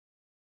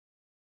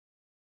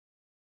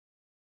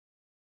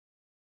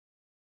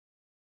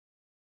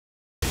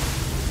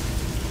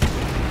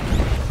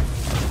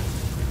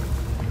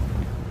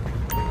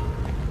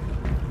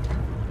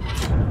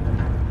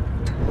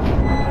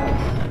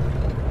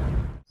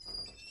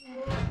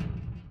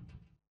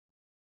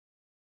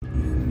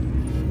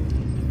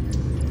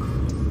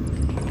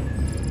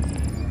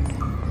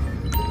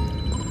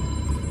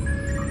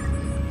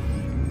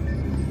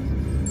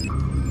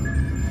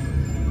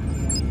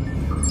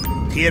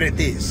Here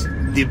it is.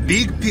 The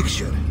big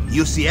picture.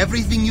 You see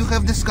everything you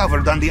have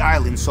discovered on the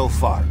island so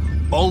far.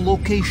 All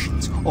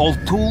locations, all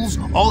tools,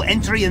 all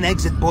entry and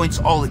exit points,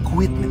 all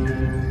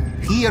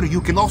equipment. Here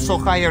you can also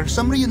hire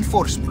some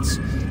reinforcements.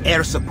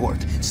 Air support,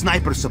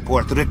 sniper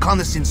support,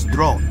 reconnaissance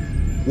drone.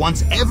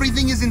 Once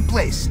everything is in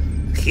place,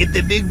 hit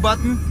the big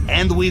button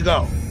and we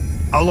go.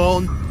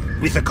 Alone,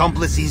 with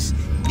accomplices,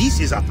 this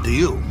is up to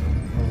you.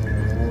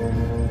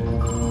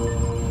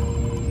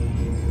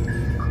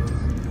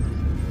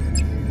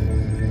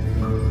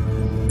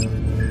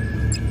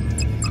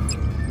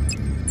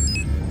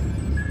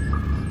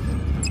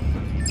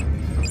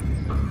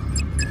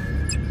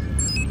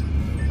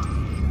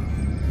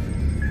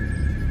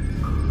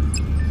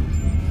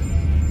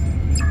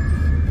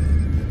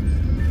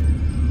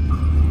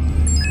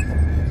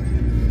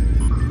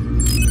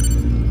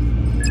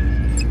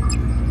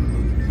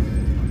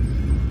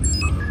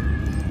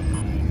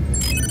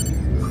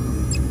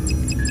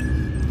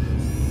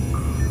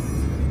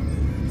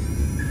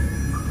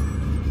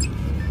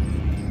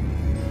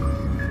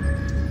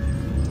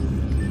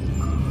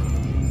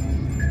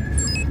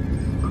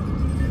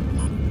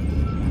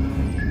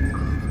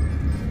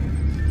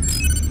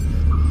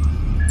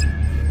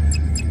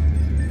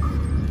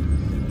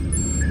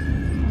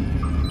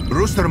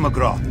 Rooster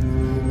McGraw,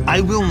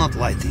 I will not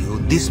lie to you,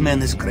 this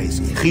man is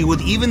crazy. He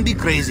would even be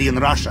crazy in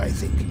Russia, I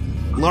think.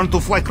 Learned to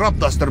fly crop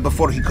duster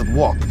before he could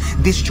walk.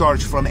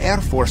 Discharged from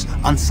Air Force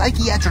on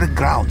psychiatric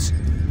grounds.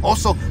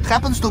 Also,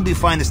 happens to be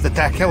finest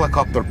attack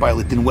helicopter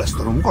pilot in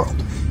Western world.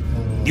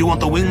 Do you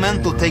want a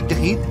wingman to take the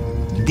heat?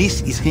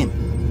 This is him.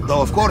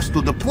 Though, of course,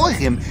 to deploy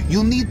him,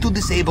 you need to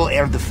disable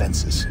air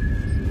defenses.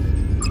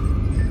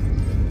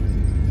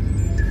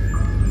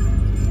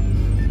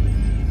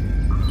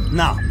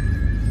 Now,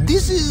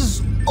 this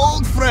is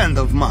old friend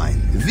of mine,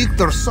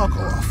 Viktor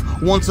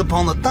Sokolov. Once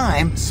upon a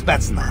time,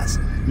 Spetsnaz.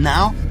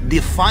 Now, the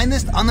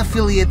finest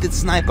unaffiliated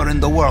sniper in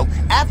the world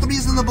at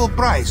reasonable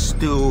price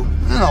to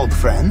an old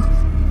friend.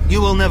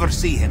 You will never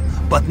see him,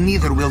 but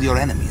neither will your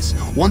enemies.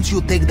 Once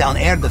you take down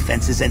air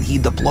defenses and he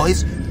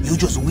deploys, you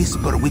just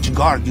whisper which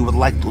guard you would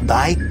like to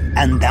die,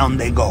 and down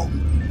they go,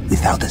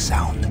 without a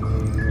sound.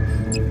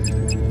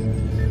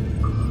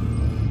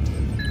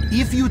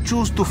 If you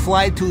choose to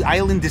fly to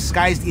island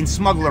disguised in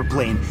smuggler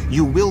plane,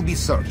 you will be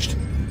searched.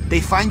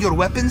 They find your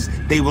weapons,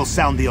 they will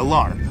sound the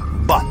alarm.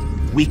 But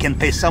we can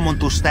pay someone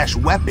to stash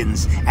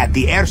weapons at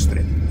the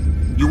airstrip.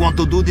 You want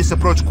to do this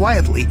approach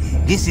quietly,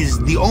 this is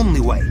the only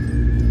way.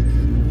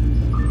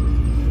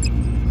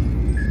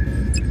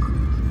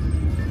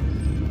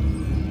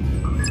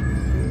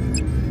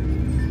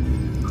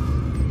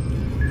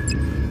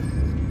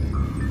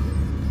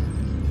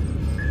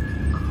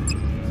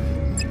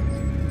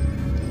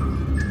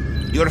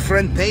 Your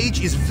friend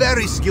Paige is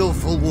very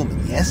skillful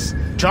woman, yes?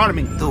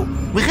 Charming too.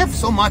 We have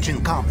so much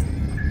in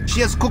common.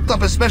 She has cooked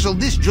up a special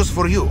dish just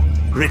for you.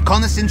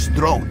 Reconnaissance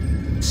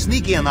drone.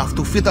 Sneaky enough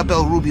to fit up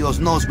El Rubio's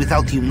nose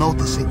without him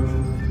noticing.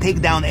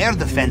 Take down air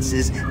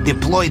defenses,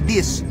 deploy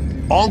this.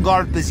 All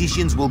guard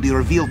positions will be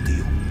revealed to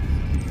you.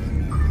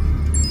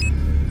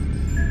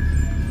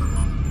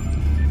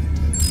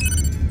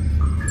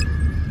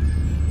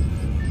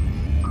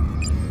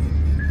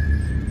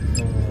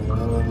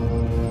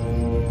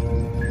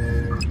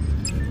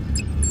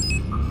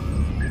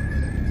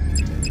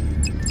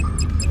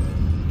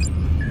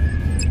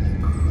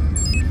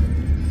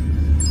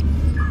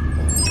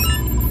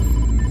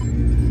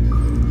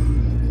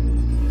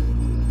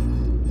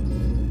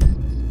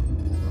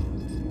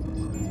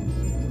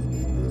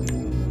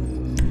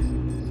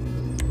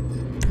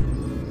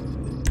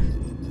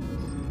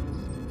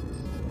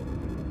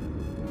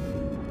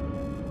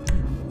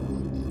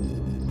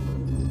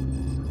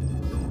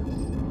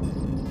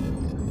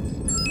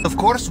 Of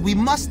course, we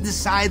must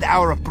decide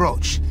our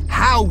approach.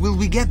 How will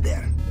we get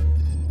there?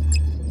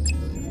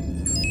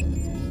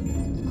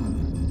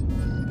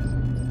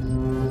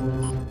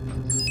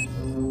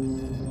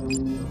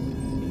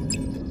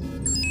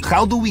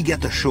 How do we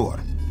get ashore?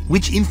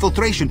 Which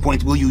infiltration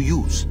point will you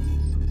use?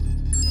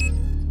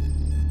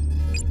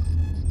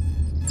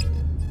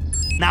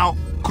 Now,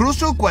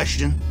 crucial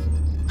question.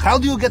 How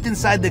do you get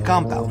inside the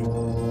compound?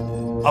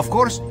 Of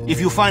course, if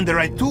you find the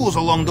right tools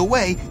along the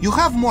way, you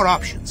have more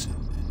options.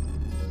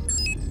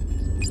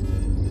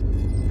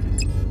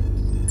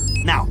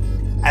 Now,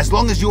 as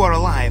long as you are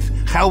alive,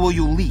 how will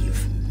you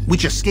leave?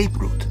 Which escape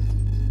route?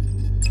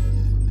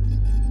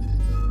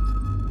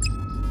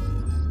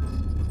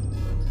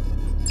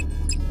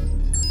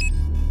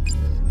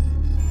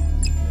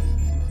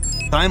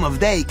 Time of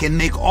day can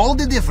make all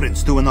the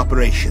difference to an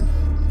operation.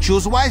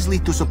 Choose wisely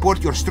to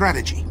support your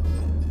strategy.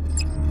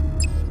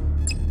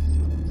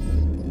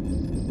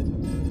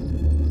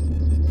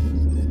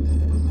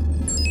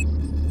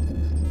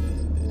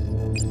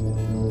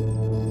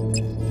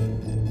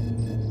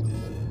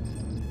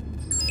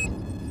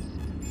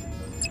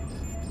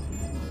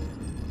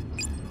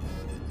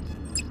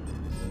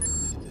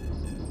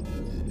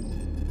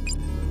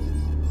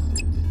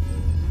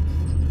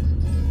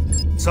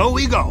 So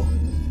we go.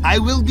 I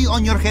will be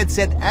on your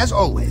headset as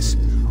always.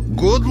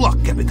 Good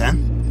luck,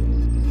 Capitan.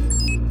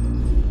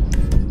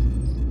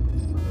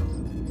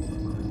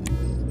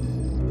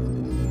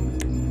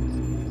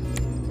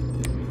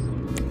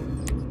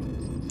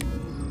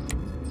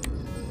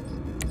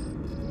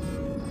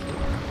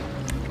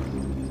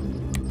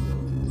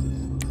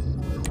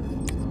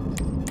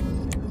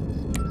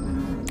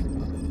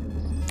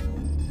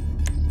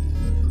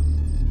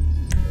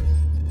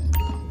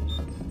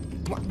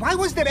 why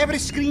was there ever a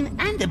screen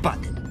and a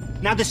button?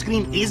 Now the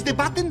screen is the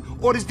button,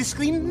 or is the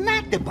screen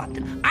not the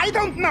button? I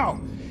don't know.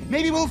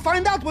 Maybe we'll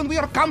find out when we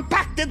are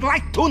compacted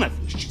like tuna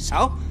fish.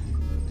 So,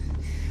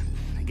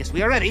 I guess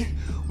we are ready.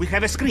 We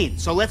have a screen,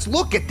 so let's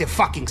look at the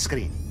fucking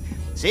screen.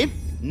 See?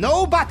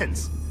 No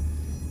buttons.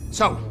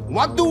 So,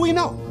 what do we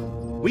know?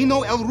 We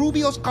know El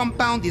Rubio's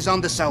compound is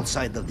on the south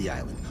side of the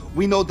island.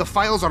 We know the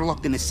files are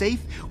locked in a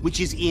safe, which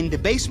is in the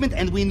basement,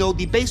 and we know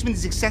the basement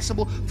is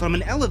accessible from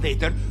an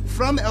elevator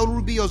from El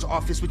Rubio's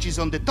office, which is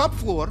on the top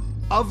floor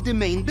of the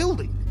main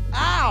building.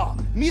 Ow!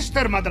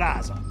 Mr.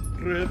 Madrazo.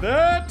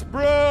 That,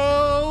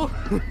 bro!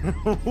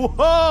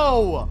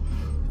 Whoa!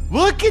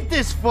 Look at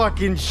this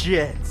fucking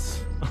shit!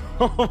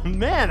 Oh,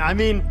 man, I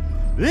mean,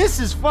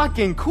 this is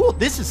fucking cool.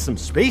 This is some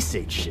space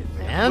age shit,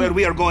 man. Where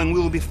we are going, we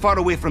will be far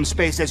away from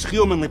space as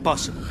humanly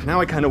possible.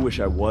 Now I kind of wish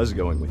I was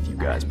going with you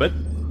guys, but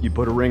you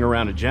put a ring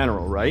around a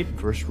general, right?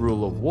 First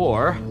rule of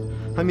war.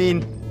 I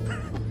mean,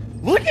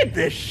 look at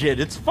this shit.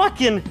 It's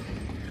fucking...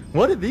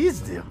 What do these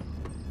do?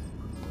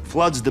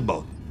 Floods the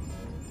boat.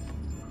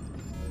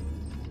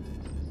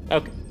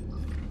 Okay.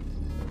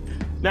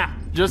 Now,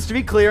 just to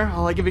be clear,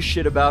 all I give a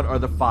shit about are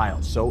the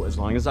files. So as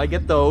long as I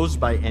get those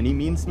by any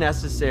means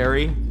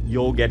necessary,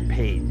 you'll get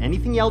paid.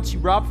 Anything else you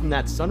rob from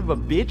that son of a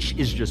bitch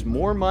is just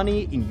more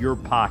money in your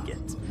pocket.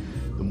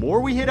 The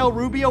more we hit El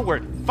Rubio where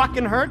it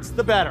fucking hurts,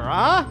 the better,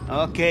 huh?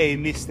 Okay,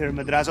 Mr.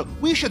 Madrazo.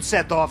 We should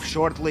set off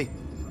shortly.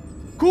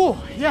 Cool,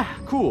 yeah,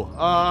 cool.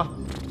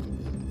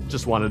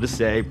 Just wanted to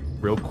say,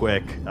 real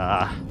quick,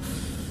 I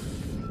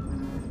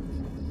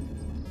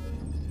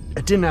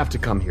didn't have to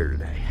come here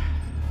today.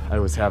 I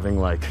was having,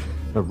 like,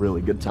 a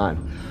really good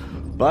time.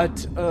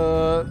 But,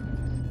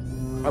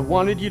 I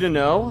wanted you to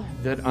know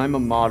that I'm a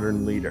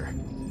modern leader.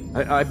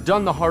 I've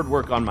done the hard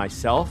work on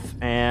myself,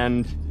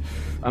 and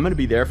I'm gonna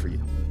be there for you.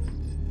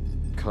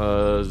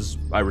 'Cause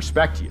I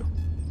respect you.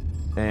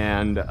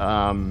 And,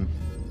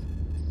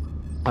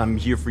 I'm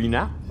here for you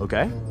now,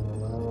 okay?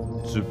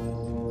 So,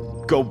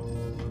 go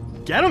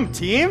get 'em,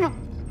 team!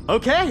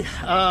 Okay,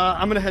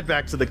 I'm gonna head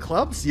back to the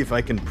club, see if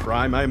I can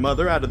pry my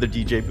mother out of the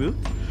DJ booth.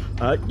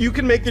 You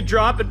can make the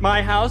drop at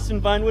my house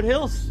in Vinewood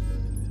Hills.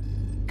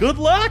 Good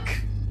luck!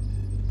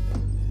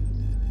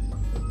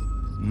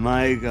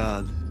 My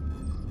God.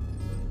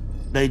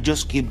 They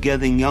just keep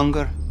getting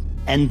younger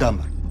and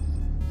dumber.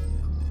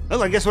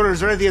 Well, I guess we're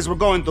as ready as we're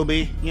going to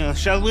be. Yeah,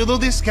 shall we do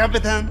this,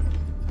 Capitan?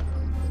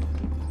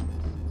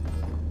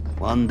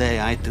 One day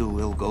I too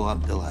will go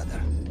up the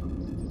ladder.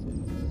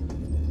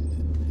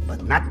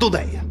 But not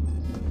today.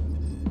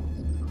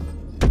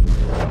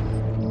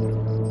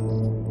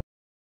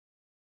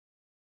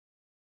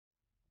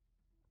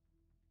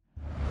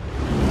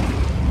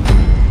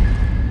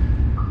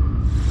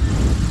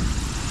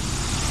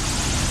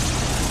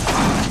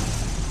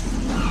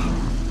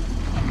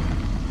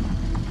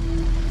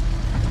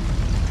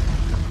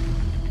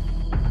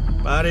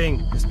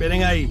 Paren,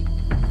 esperen ahí.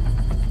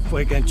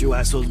 Why can't you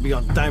assholes be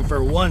on time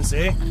for once,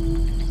 eh?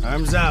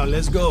 Arms out,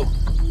 let's go.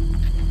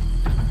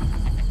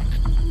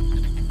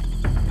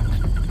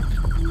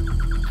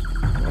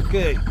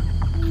 Okay,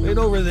 wait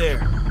over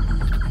there.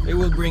 They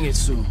will bring it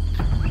soon.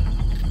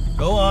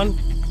 Go on.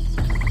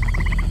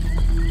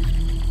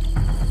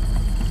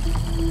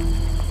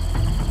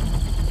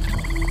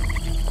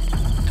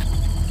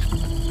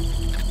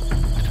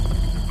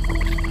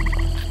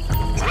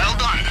 Well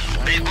done.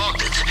 They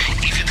bought it.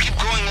 If you keep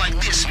going like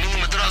this, me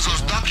and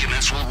Madrazo's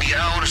documents will be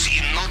ours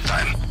in no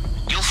time.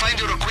 You'll find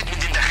your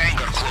equipment in the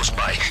hangar close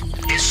by.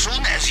 As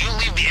soon as you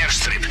leave the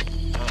airstrip,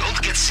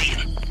 don't get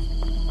seen.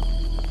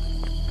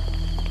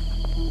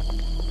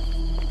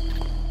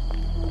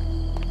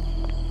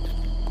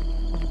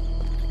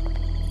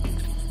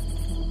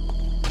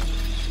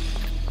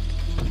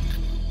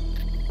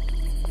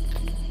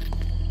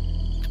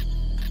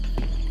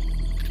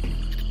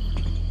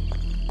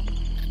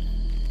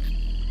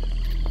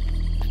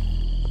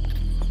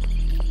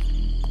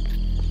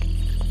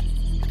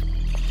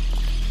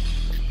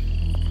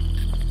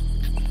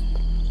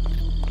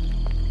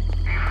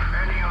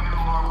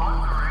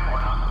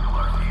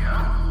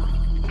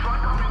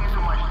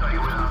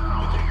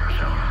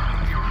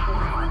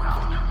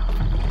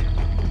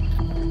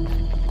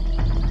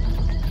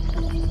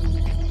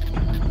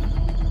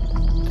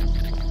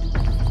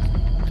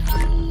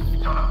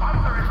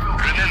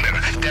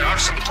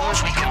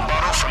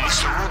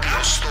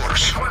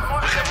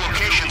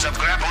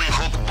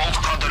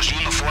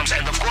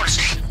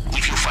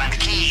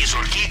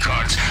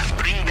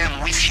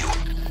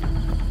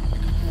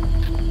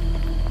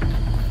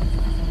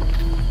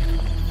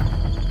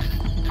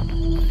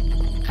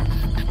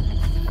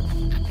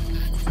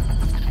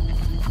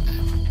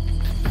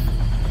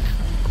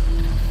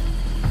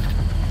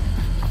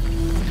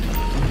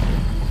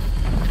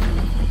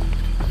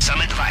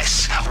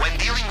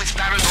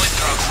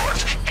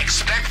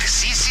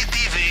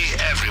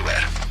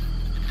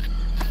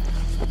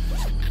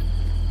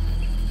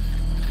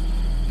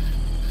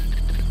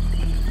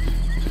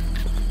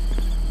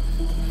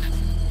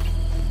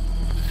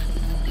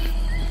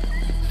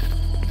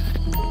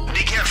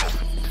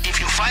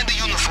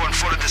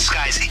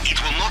 disguise,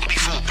 it will not be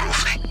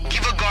foolproof.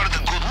 Give a guard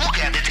a good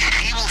look at it,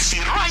 he will see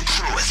right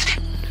through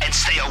it. And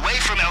stay away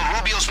from El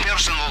Rubio's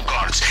personal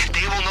guards.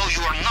 They will know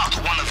you are not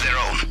one of their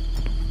own.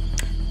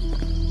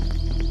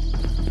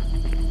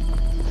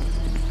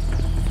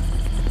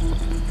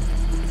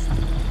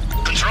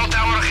 Control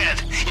tower ahead.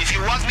 If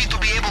you want me to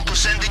be able to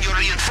send in your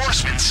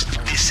reinforcements,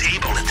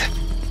 disable it.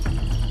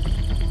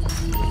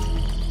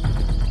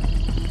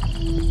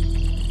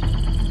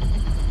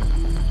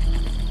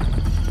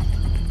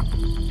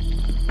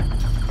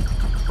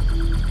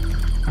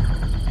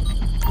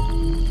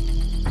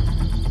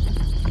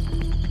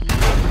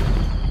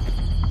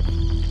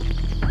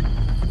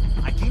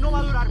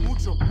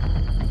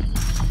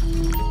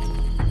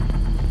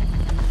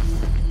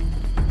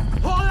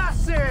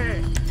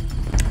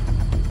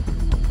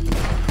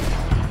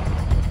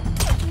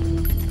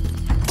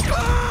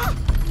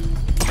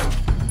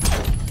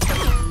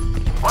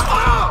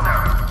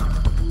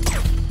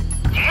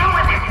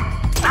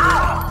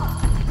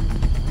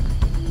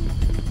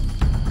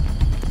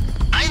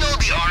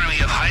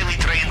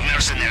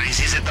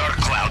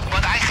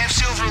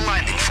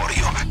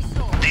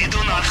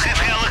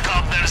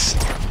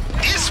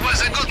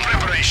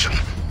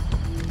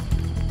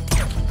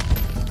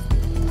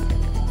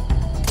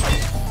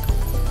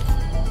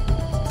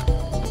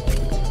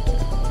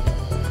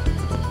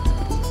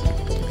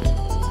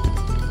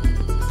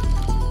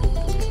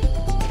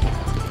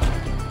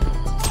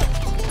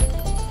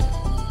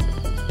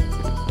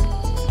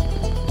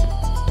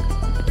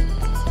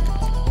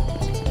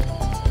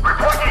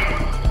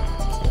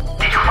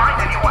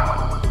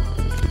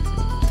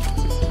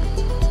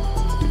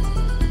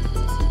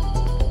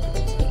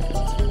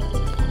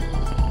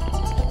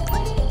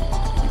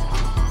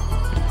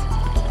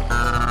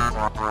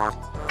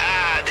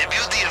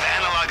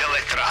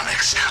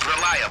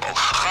 Reliable,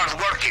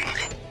 hard-working,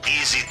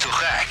 easy to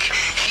hack.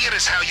 Here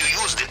is how you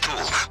use the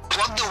tool.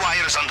 Plug the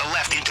wires on the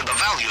left into the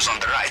values on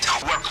the right.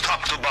 Work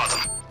top to bottom.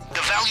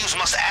 The values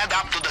must add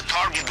up to the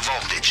target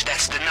voltage.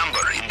 That's the number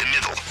in the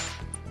middle.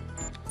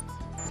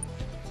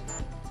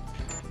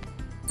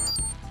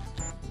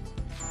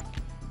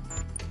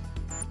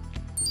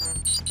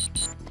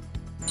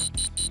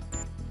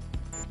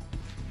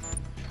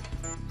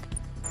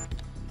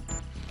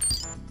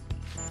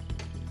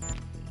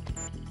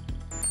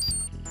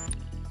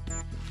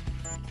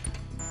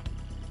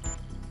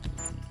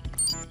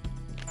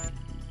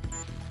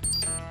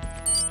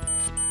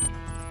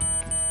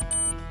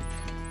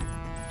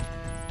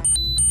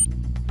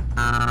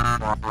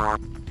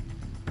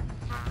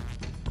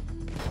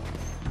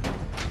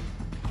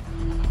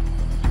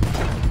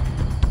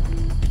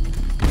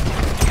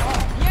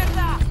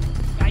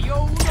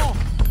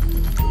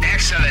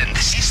 Excellent.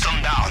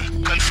 System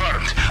down.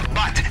 Confirmed.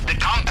 But the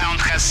compound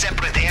has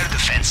separate air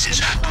defenses.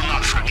 Do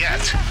not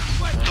forget.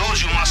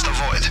 Those you must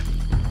avoid.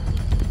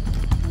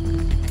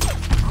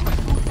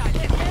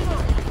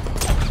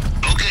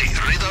 Okay,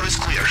 radar is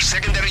clear.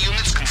 Secondary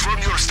units confirm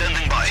you are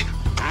standing by.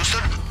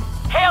 Rooster?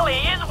 Hell,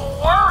 he is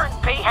warned,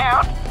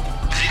 P-Hound.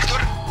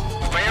 Victor?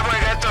 Боевой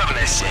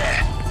готовности.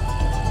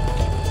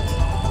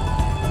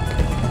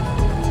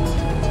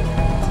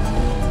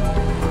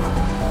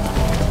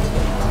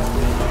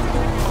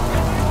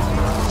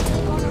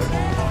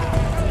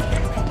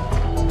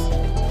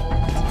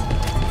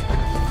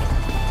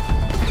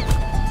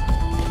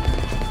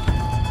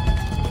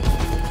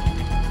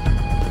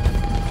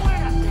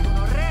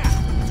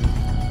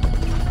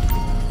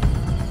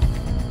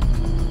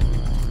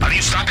 Are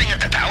you stopping at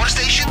the power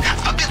station?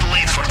 A bit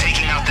late for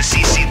taking out the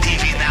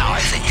CCTV now, I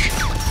think.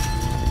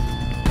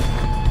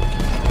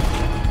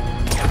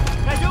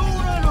 ¡Cayó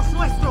uno de los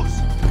nuestros!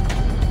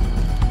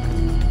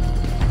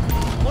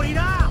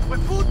 ¡Morirá,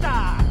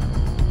 hueputa!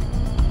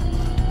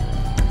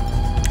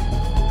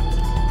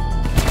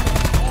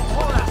 ¡No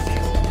jodas!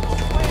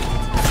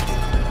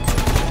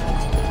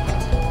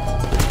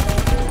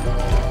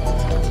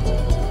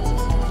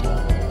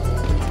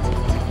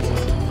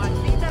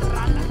 ¡Maldita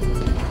rata!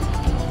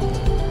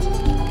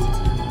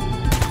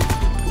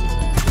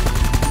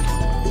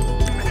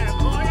 ¡Me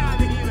voy a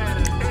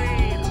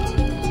divertir!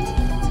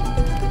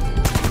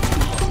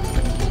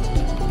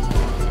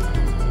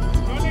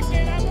 ¡No le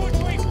queda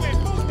mucho, hijo de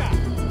puta!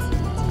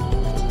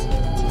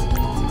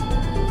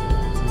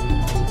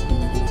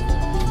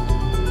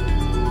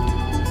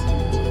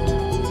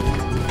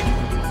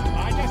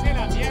 ¡Váyase a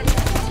la mierda!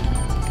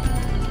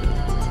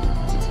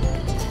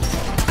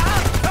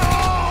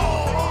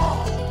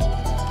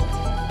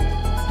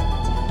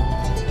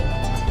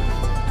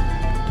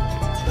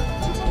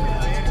 ¡Chúpame la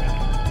verga!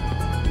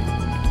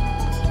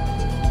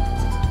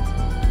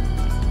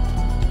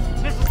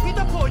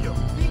 ¡Necesito apoyo!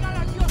 ¡Dígale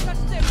adiós a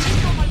este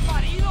puto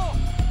malparido!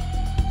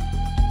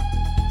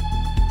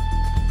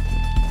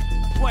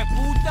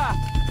 ¡Hueputa!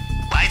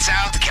 Lights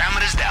out,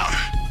 cameras down.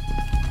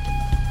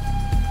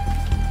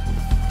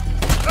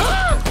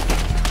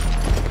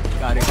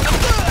 Got it.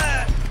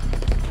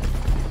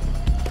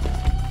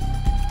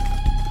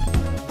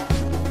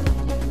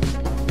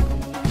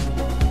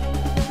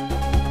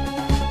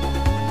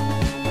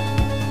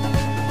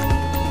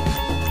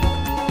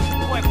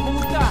 ¡Hueputa!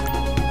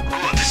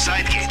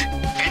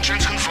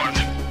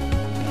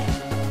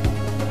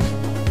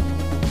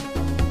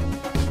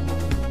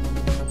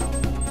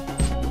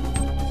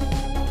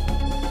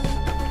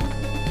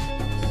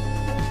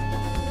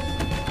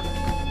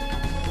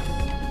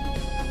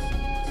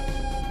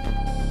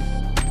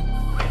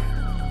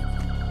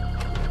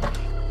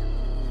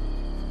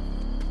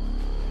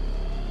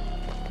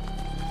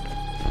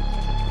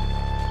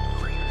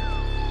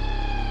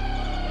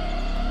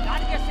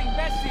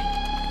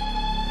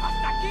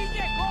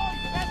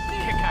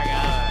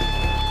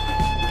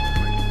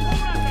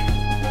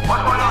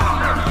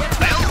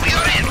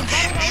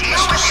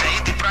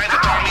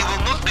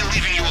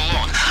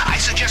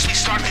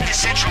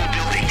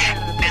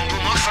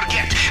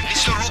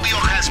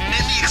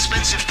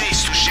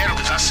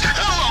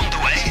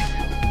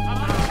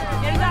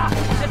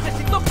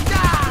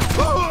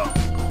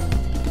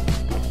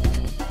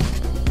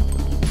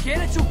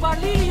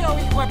 chupalillo,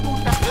 hijo de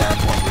puta!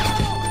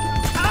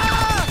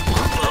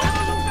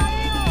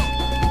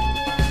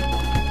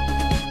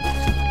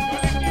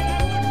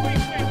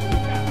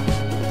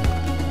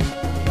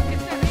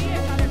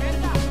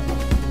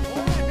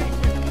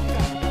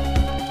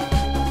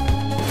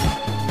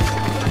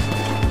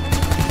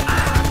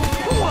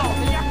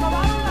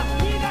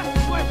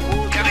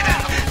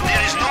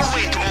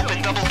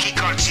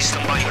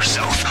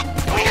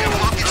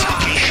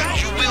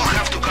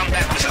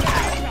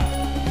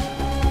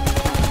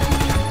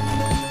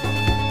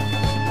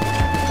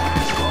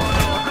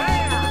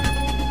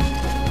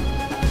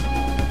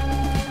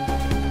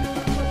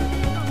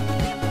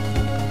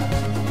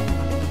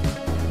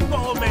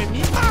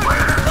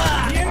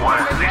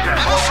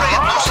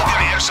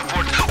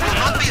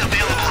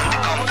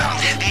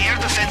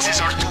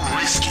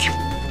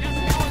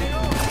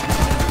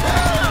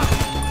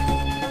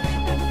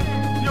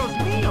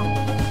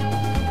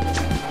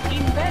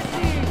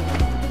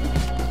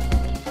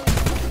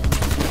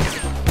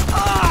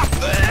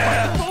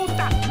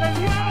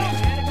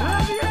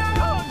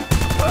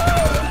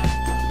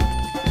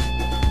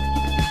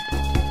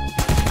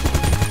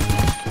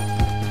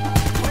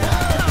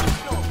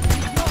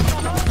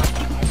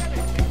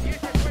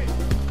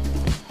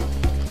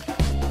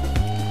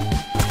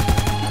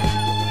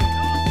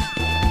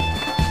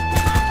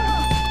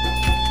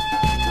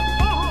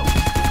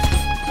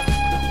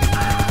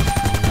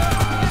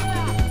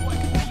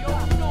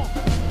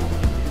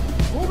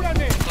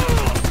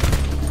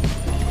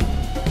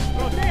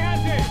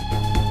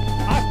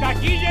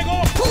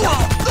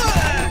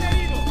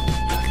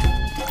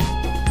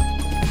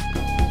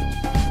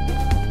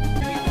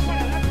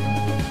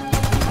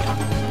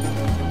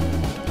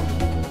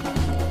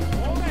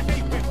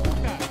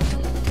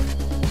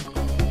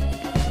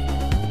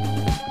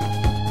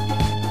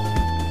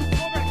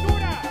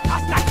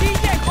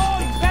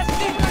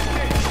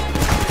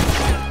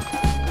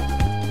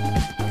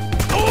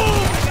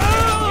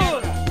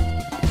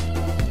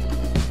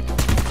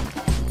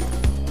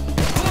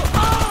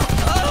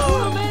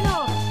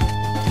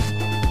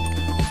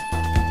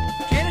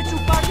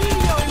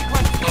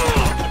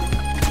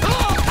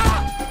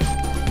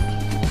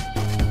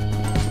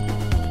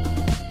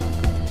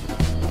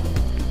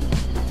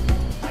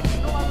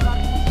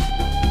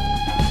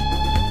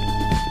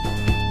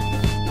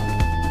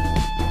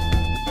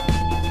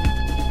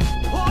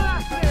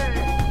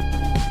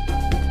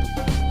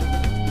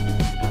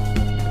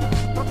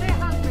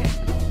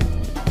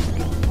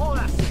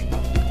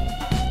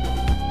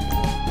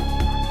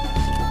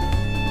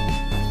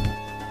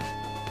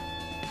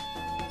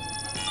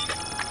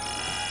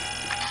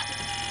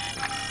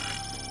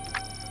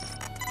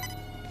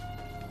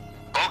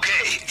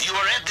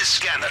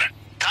 Scanner.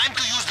 Time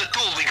to use the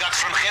tool we got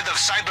from head of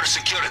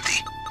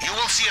cybersecurity. You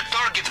will see a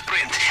target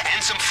print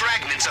and some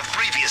fragments of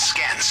previous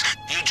scans.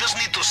 You just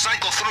need to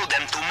cycle through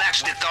them to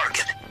match the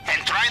target.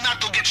 And try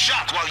not to get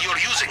shot while you're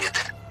using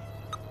it.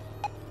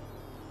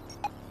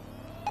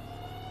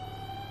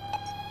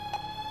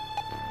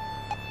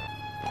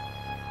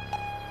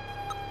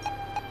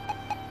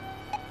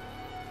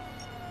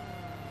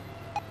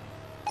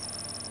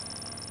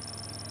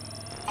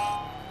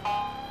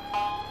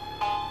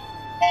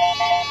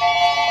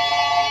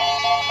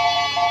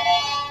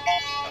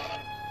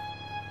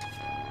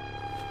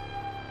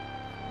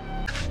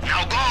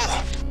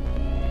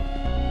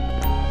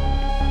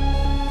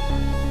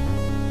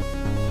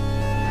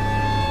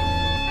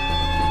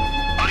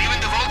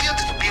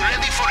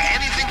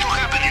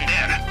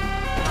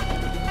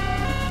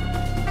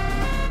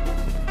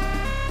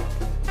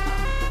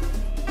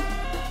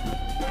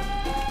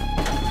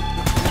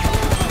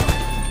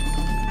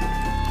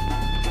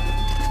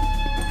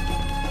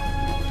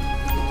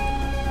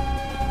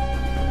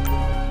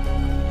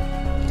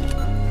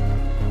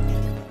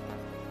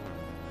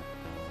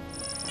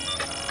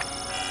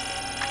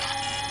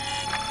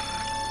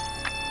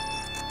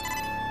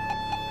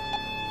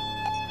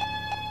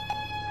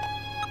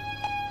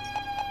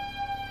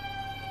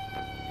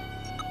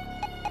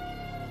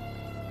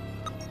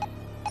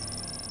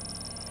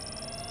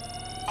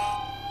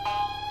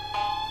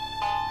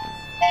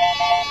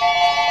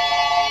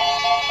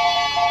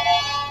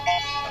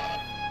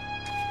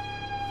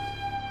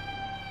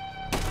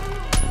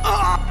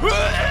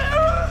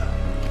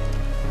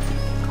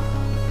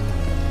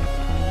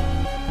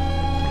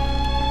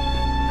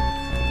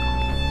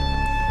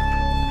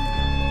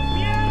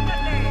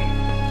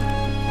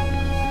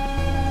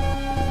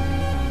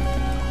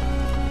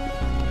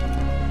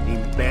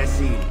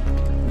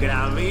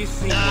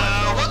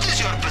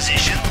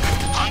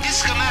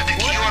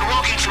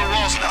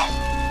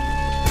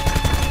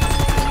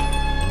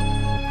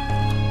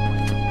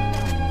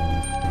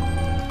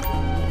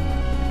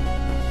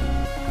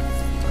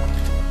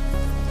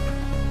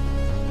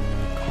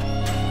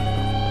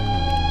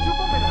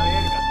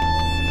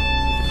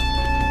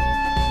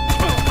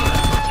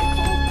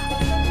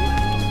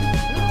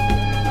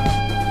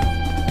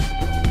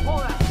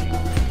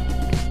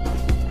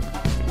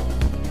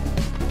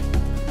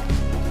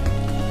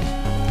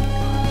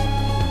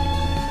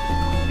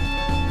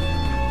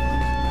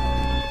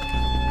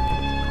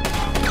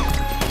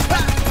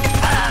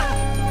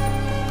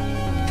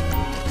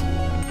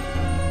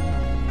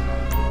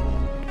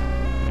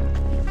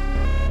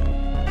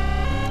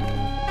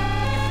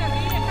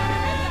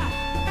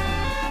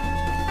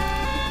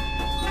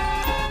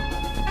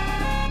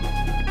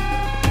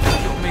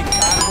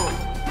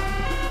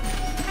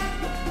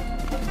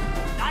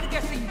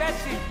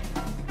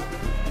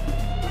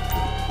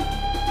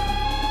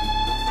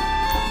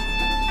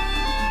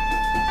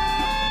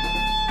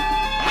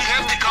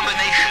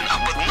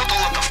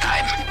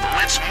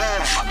 Let's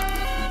move.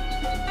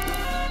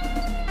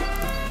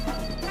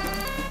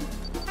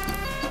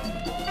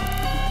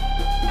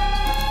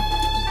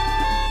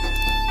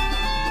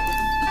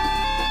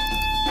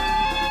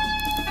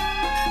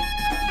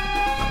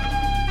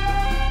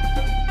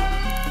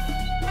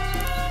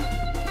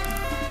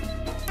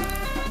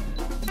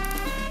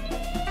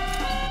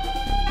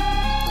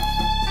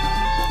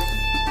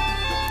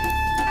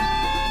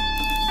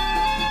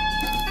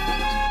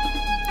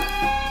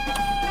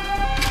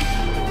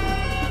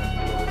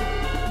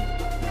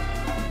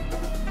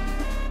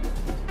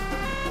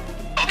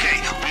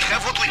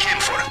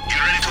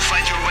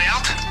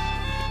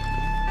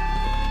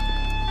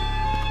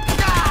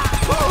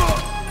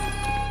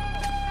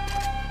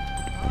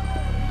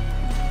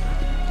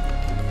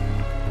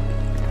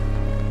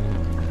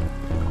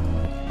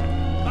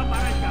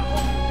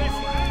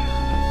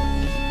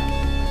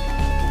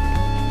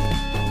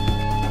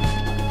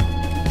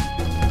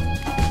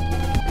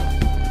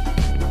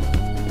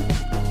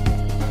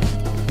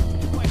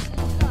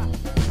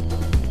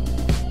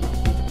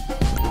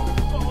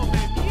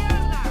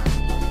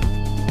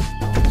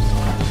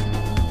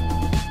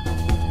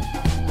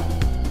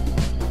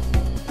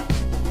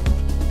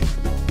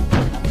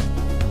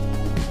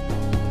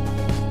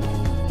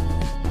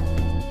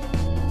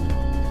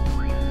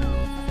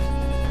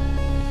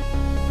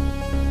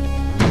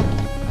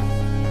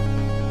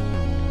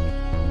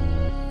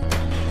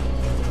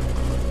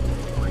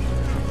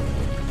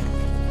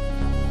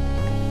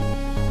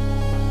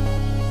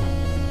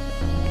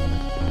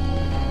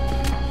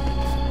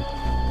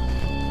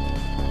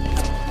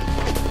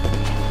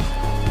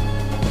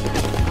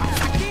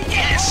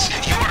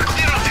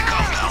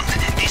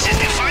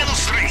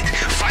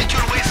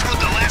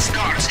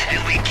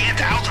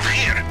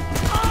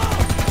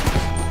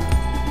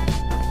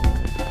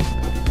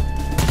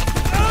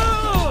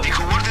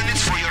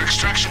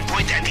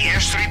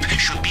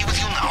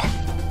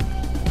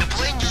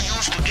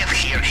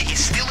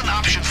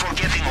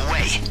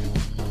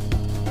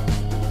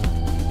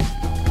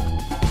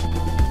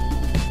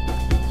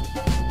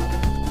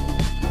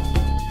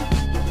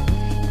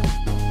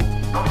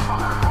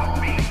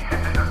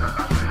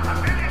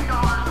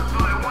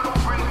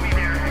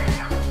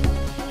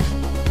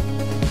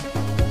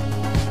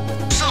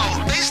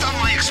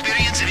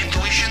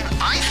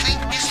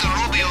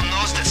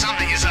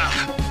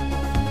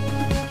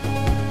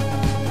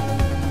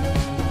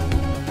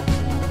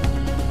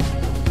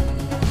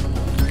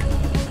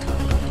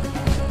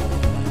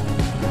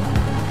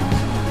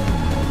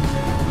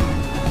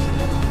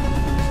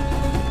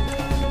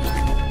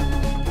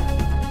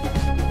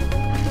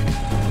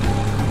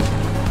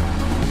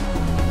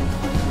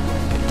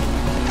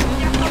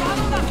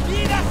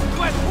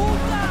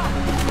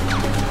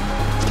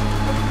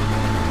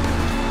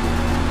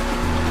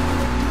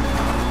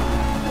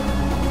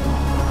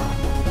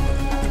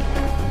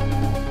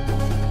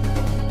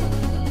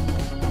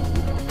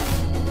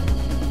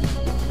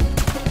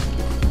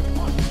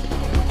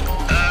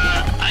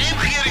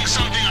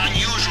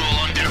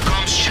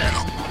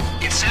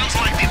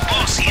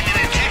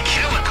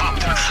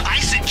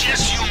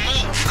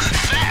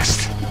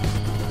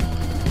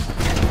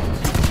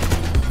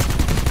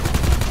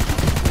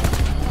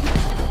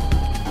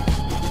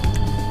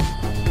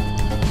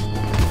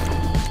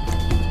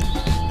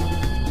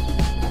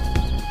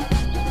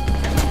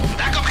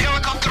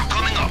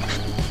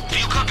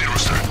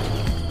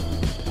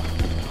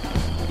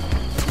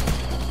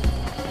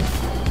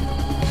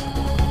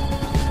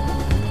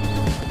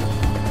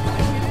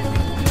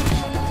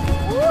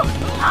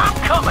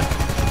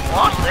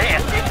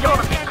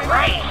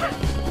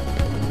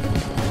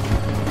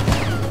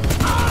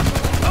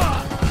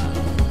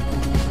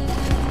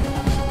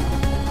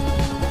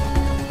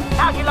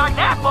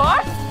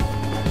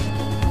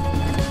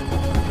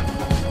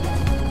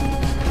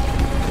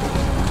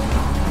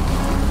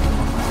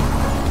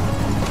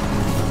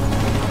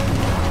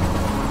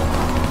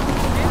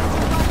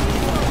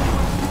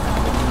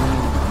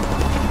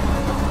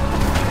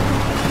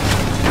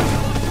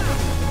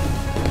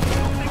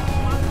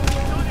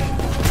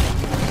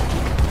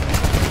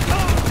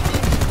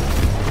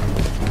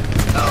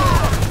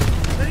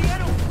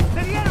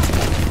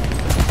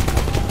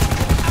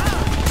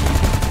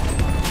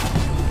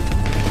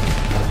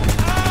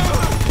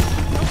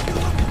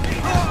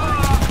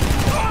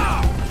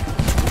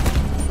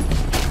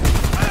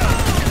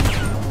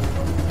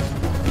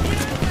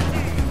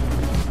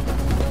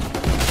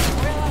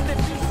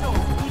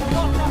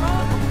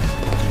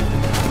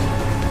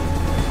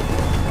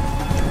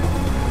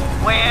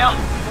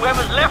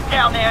 Whoever's left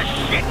down there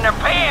shitting their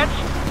pants.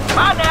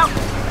 Bye now.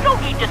 No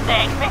need to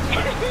thank me.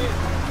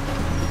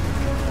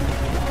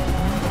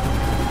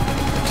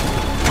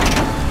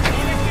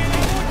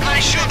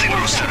 Nice shooting,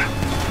 Rooster.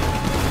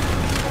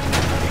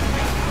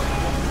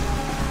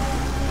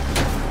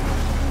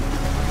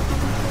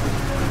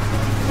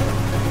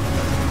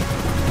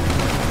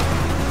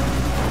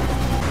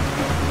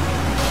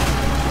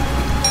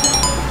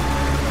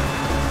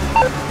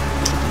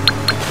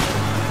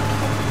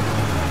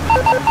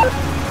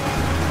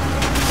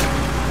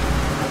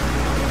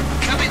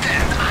 Copy that.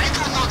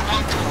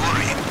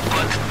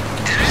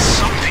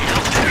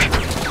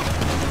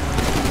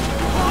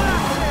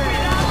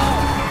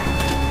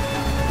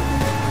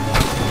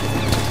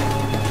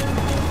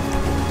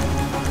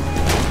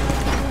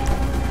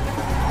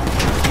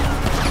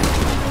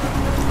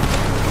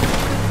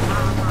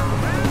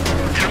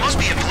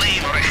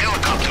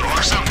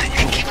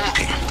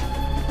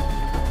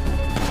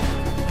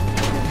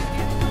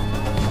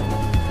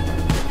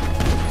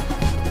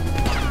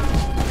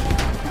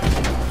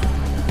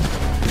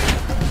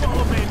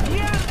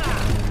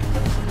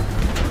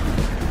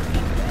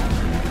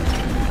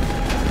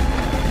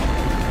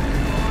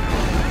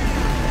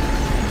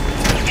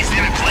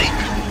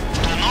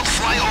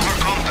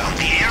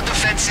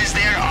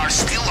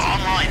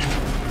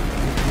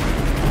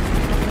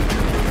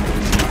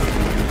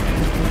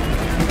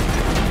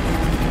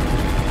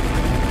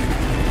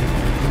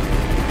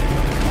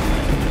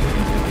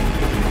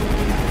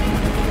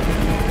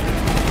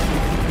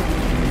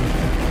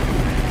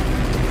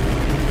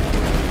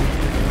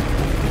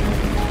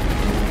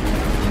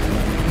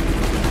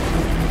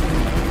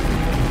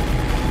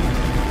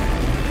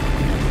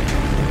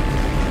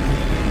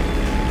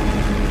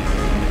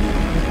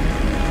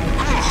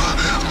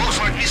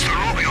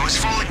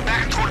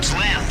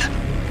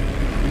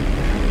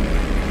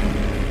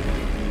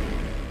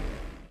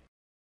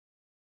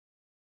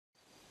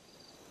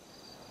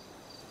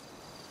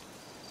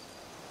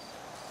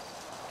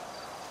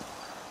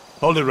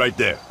 Hold it right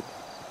there.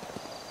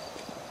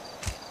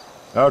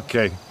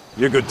 Okay,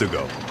 you're good to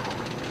go.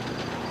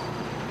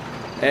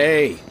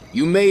 Hey,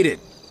 you made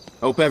it.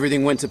 Hope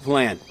everything went to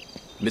plan.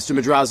 Mr.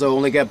 Madrazo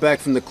only got back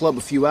from the club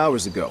a few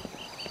hours ago.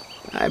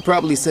 I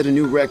probably set a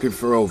new record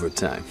for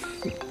overtime.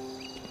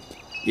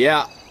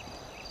 Yeah,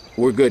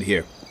 we're good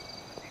here.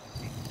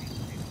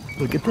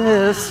 Look at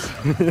this.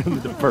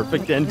 The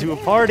perfect end to a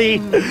party.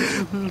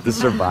 The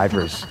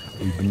survivors.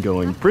 We've been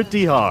going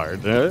pretty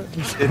hard, huh?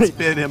 It's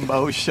been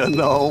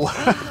emotional.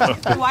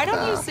 Why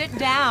don't you sit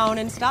down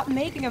and stop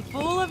making a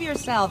fool of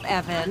yourself,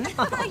 Evan?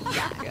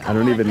 I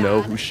don't even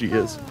know who she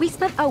is. We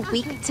spent a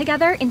week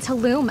together in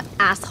Tulum,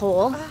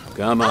 asshole.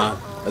 Come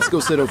on, let's go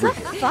sit over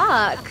here.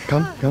 Fuck.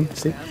 Come,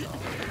 sit.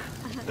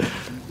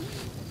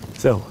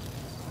 So,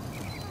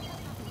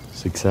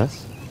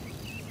 success?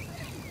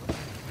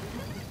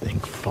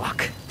 Thank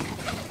fuck.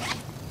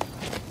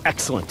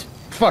 Excellent.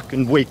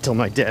 Fucking wait till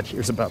my dad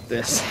hears about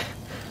this.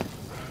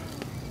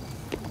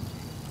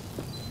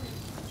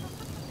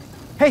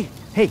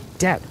 Hey,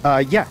 Dad.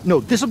 Yeah, no,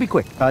 this'll be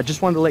quick.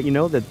 Just wanted to let you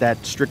know that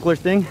Strickler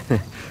thing,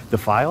 the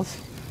files,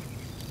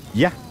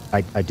 yeah,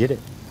 I did it.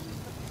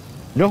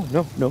 No,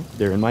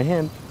 they're in my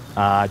hand.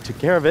 Took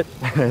care of it.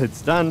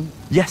 It's done.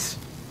 Yes.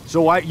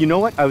 So you know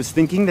what? I was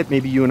thinking that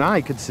maybe you and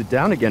I could sit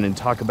down again and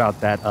talk about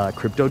that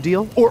crypto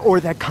deal or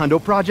that condo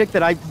project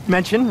that I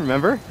mentioned,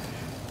 remember?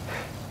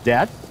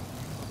 Dad?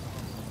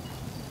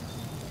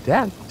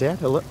 Dad,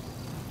 hello?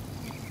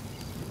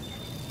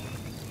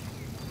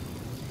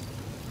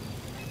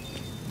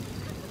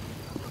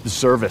 The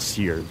service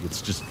here,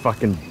 it's just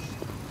fucking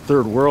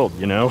third world,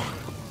 you know?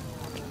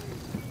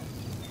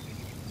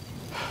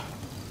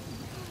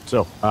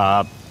 So,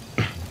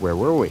 where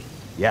were we?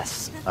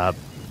 Yes,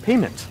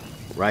 payment.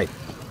 Right.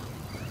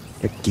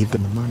 I gave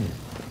them the money.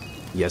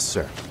 Yes,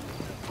 sir.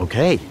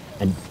 Okay,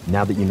 and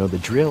now that you know the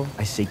drill,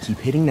 I say keep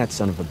hitting that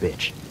son of a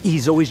bitch.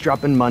 He's always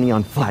dropping money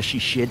on flashy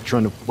shit,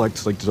 trying to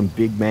flex like some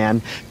big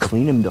man.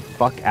 Clean him the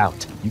fuck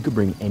out. You could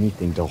bring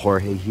anything to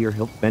Jorge here.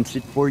 He'll fence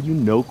it for you,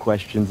 no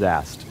questions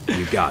asked.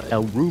 You got it.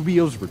 El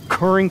Rubio's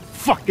recurring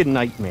fucking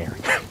nightmare.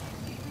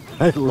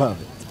 I love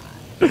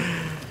it.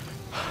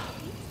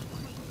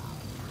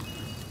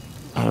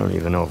 I don't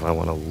even know if I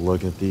want to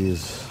look at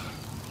these.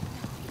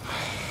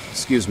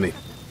 Excuse me.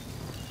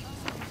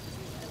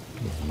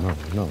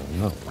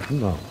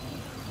 No.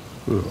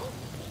 Ugh.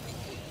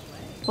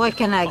 What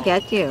can I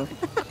get you?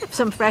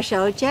 Some fresh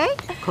OJ?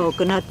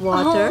 Coconut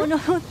water? Oh, no,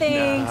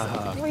 thanks.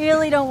 Nah.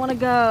 Really don't want to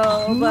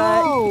go,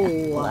 No.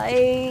 but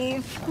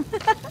life.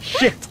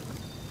 Shit!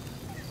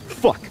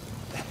 Fuck.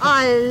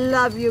 I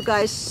love you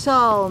guys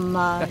so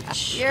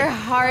much. You're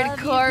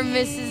hardcore,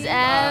 Mrs.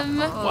 M.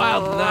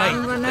 Wild night.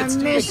 I'm gonna Let's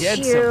do it miss again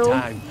you.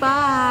 sometime.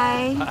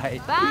 Bye.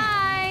 Bye.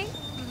 Bye.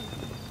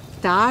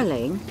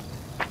 Darling,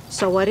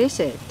 so what is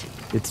it?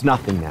 It's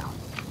nothing now.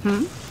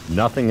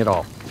 Nothing at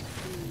all.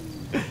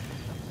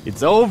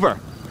 It's over.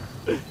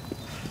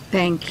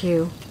 Thank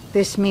you.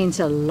 This means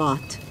a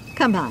lot.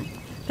 Come on.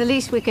 The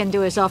least we can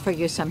do is offer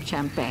you some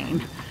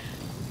champagne.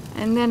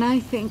 And then I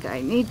think I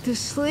need to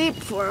sleep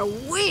for a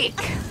week.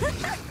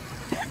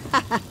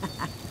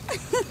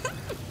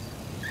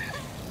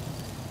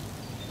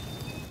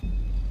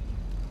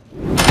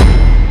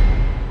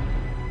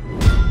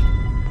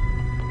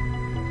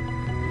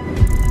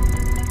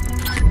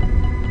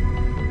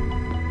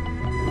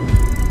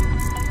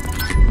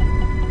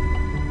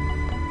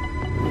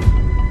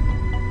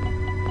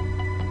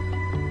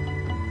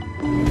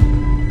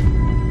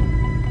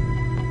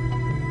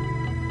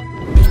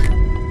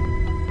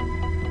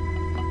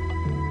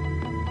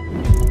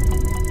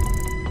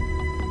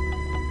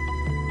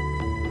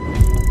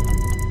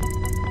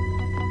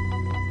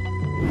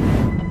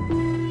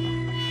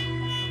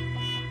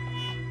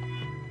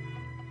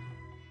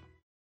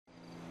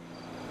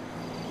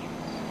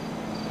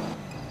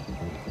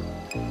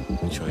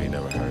 You sure you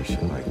never heard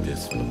shit like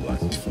this from the block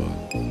before?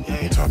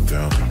 Top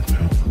down.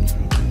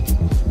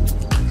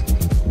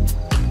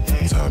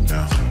 Top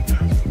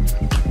down.